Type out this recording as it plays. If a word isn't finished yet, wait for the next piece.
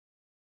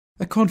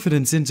A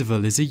confidence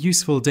interval is a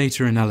useful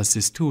data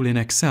analysis tool in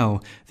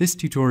Excel. This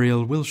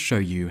tutorial will show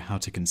you how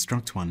to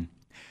construct one.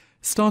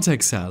 Start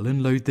Excel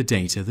and load the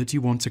data that you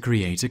want to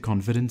create a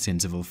confidence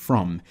interval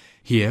from.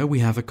 Here we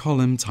have a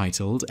column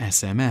titled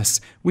SMS,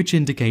 which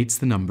indicates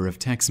the number of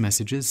text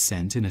messages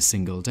sent in a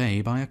single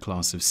day by a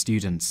class of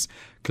students.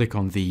 Click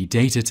on the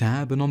Data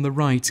tab and on the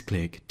right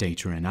click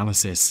Data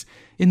Analysis.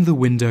 In the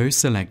window,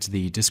 select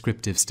the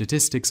Descriptive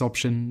Statistics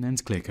option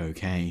and click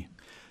OK.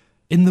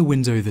 In the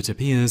window that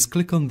appears,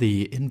 click on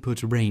the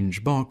Input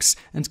Range box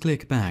and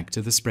click back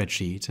to the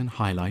spreadsheet and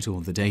highlight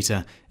all the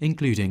data,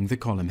 including the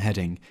column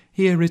heading.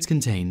 Here it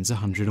contains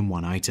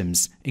 101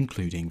 items,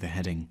 including the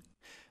heading.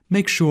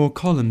 Make sure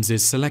Columns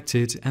is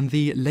selected and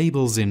the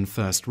Labels in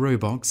First Row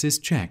box is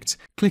checked.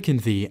 Click in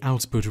the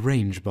Output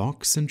Range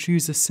box and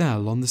choose a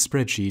cell on the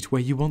spreadsheet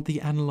where you want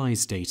the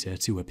analyzed data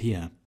to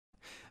appear.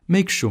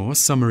 Make sure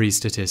Summary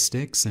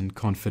Statistics and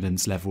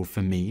Confidence Level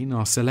for Mean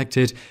are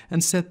selected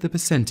and set the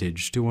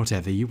percentage to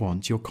whatever you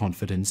want your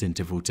confidence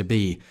interval to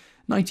be.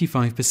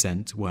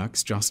 95%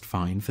 works just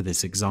fine for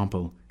this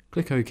example.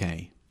 Click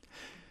OK.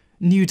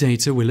 New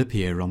data will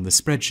appear on the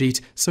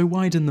spreadsheet, so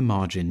widen the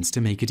margins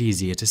to make it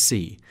easier to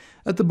see.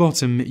 At the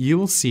bottom, you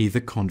will see the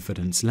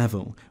confidence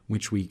level,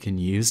 which we can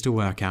use to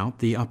work out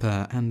the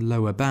upper and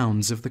lower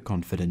bounds of the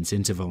confidence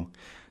interval.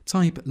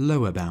 Type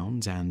lower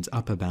bound and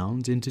upper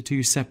bound into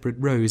two separate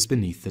rows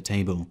beneath the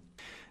table.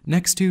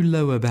 Next to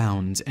lower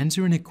bound,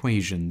 enter an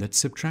equation that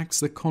subtracts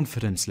the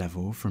confidence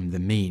level from the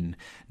mean.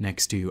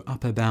 Next to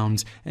upper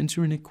bound,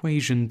 enter an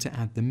equation to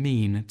add the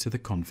mean to the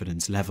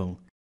confidence level.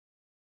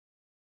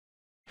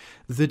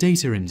 The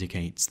data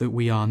indicates that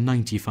we are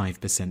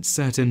 95%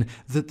 certain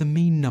that the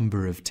mean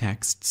number of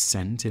texts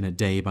sent in a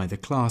day by the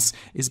class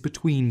is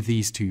between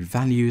these two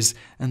values,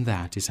 and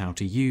that is how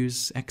to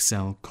use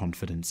Excel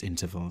confidence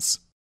intervals.